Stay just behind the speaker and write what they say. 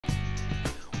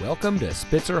Welcome to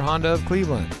Spitzer Honda of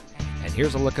Cleveland, and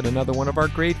here's a look at another one of our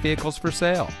great vehicles for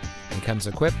sale, and comes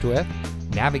equipped with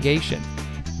navigation,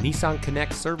 Nissan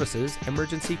Connect Services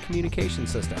Emergency Communication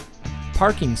System,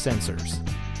 parking sensors,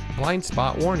 blind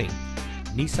spot warning,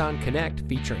 Nissan Connect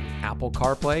featuring Apple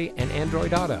CarPlay and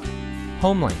Android Auto,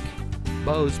 HomeLink,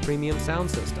 Bose Premium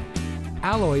Sound System,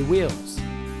 alloy wheels,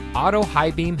 auto high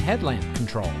beam headlamp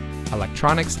control,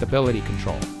 electronic stability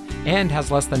control, and has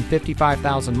less than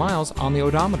 55,000 miles on the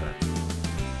odometer.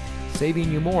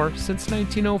 Saving you more since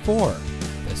 1904,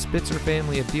 the Spitzer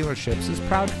family of dealerships is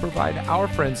proud to provide our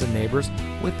friends and neighbors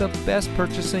with the best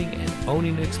purchasing and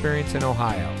owning experience in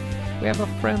Ohio. We have a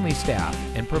friendly staff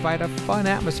and provide a fun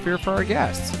atmosphere for our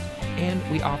guests, and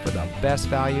we offer the best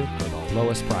value for the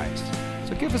lowest price.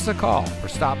 So give us a call or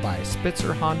stop by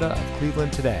Spitzer Honda of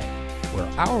Cleveland today, where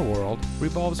our world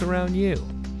revolves around you.